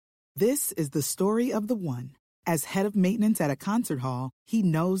This is the story of the one. As head of maintenance at a concert hall, he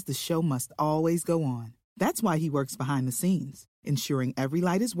knows the show must always go on. That's why he works behind the scenes, ensuring every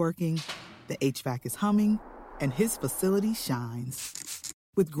light is working, the HVAC is humming, and his facility shines.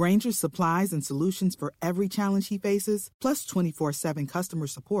 With Grainger's supplies and solutions for every challenge he faces, plus 24/7 customer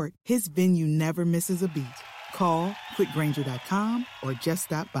support, his venue never misses a beat. Call quickgrainger.com or just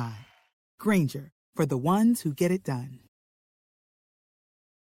stop by. Grainger, for the ones who get it done.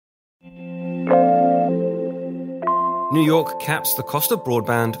 New York caps the cost of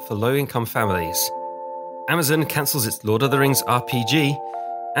broadband for low-income families. Amazon cancels its Lord of the Rings RPG,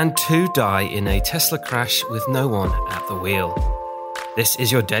 and 2 die in a Tesla crash with no one at the wheel. This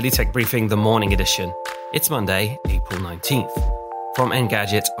is your Daily Tech Briefing, the morning edition. It's Monday, April 19th. From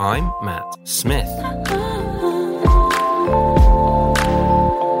Engadget, I'm Matt Smith.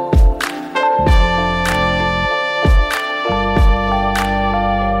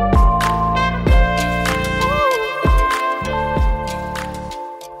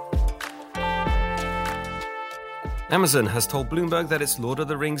 Amazon has told Bloomberg that its Lord of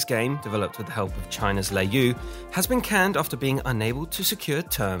the Rings game, developed with the help of China's Leyou, has been canned after being unable to secure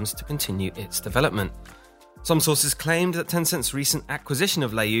terms to continue its development. Some sources claimed that Tencent's recent acquisition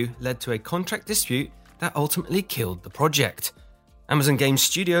of Leyou led to a contract dispute that ultimately killed the project. Amazon Game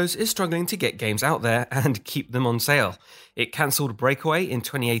Studios is struggling to get games out there and keep them on sale. It cancelled Breakaway in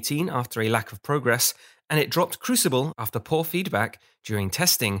 2018 after a lack of progress, and it dropped Crucible after poor feedback during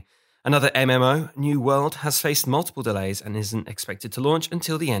testing. Another MMO, New World, has faced multiple delays and isn't expected to launch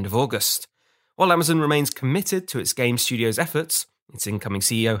until the end of August. While Amazon remains committed to its game studio's efforts, its incoming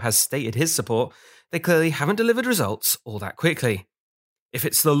CEO has stated his support, they clearly haven't delivered results all that quickly. If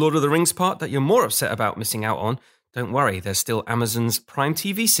it's the Lord of the Rings part that you're more upset about missing out on, don't worry, there's still Amazon's Prime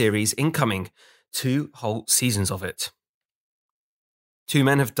TV series incoming, 2 whole seasons of it. 2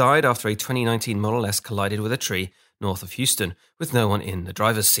 men have died after a 2019 Model S collided with a tree north of Houston, with no one in the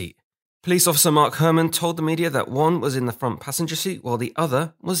driver's seat. Police officer Mark Herman told the media that one was in the front passenger seat while the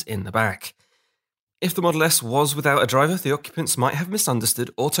other was in the back. If the Model S was without a driver, the occupants might have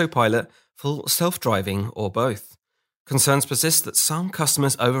misunderstood autopilot, full self-driving, or both. Concerns persist that some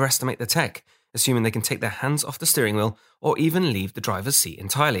customers overestimate the tech, assuming they can take their hands off the steering wheel or even leave the driver's seat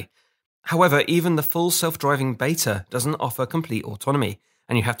entirely. However, even the full self-driving beta doesn't offer complete autonomy,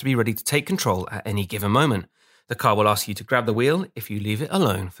 and you have to be ready to take control at any given moment. The car will ask you to grab the wheel if you leave it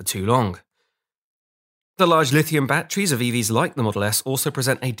alone for too long. The large lithium batteries of EVs like the Model S also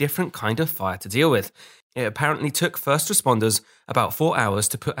present a different kind of fire to deal with. It apparently took first responders about 4 hours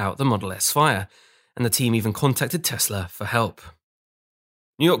to put out the Model S fire, and the team even contacted Tesla for help.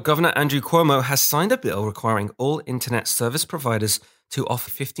 New York Governor Andrew Cuomo has signed a bill requiring all internet service providers to offer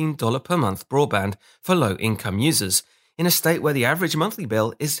 $15 per month broadband for low-income users, in a state where the average monthly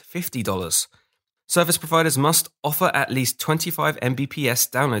bill is $50. Service providers must offer at least 25 Mbps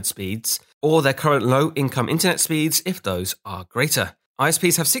download speeds, or their current low-income internet speeds if those are greater.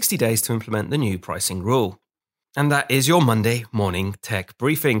 ISPs have 60 days to implement the new pricing rule. And that is your Monday morning tech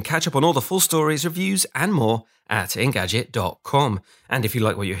briefing. Catch up on all the full stories, reviews, and more at Engadget.com. And if you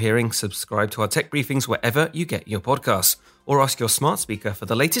like what you're hearing, subscribe to our tech briefings wherever you get your podcasts, or ask your smart speaker for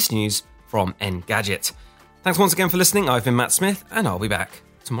the latest news from Engadget. Thanks once again for listening. I've been Matt Smith, and I'll be back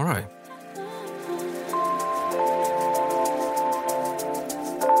tomorrow.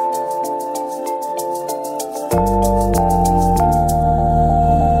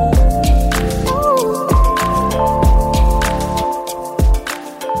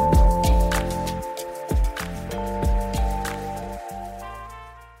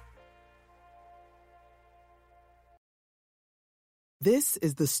 This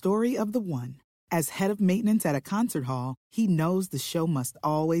is the story of the one. As head of maintenance at a concert hall, he knows the show must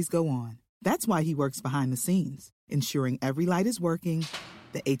always go on. That's why he works behind the scenes, ensuring every light is working,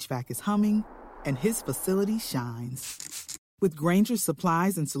 the HVAC is humming, and his facility shines. With Grainger's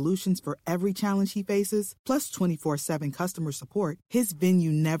supplies and solutions for every challenge he faces, plus 24/7 customer support, his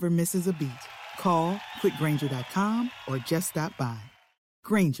venue never misses a beat. Call quickgrainger.com or just stop by.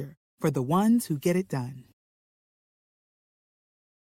 Grainger, for the ones who get it done.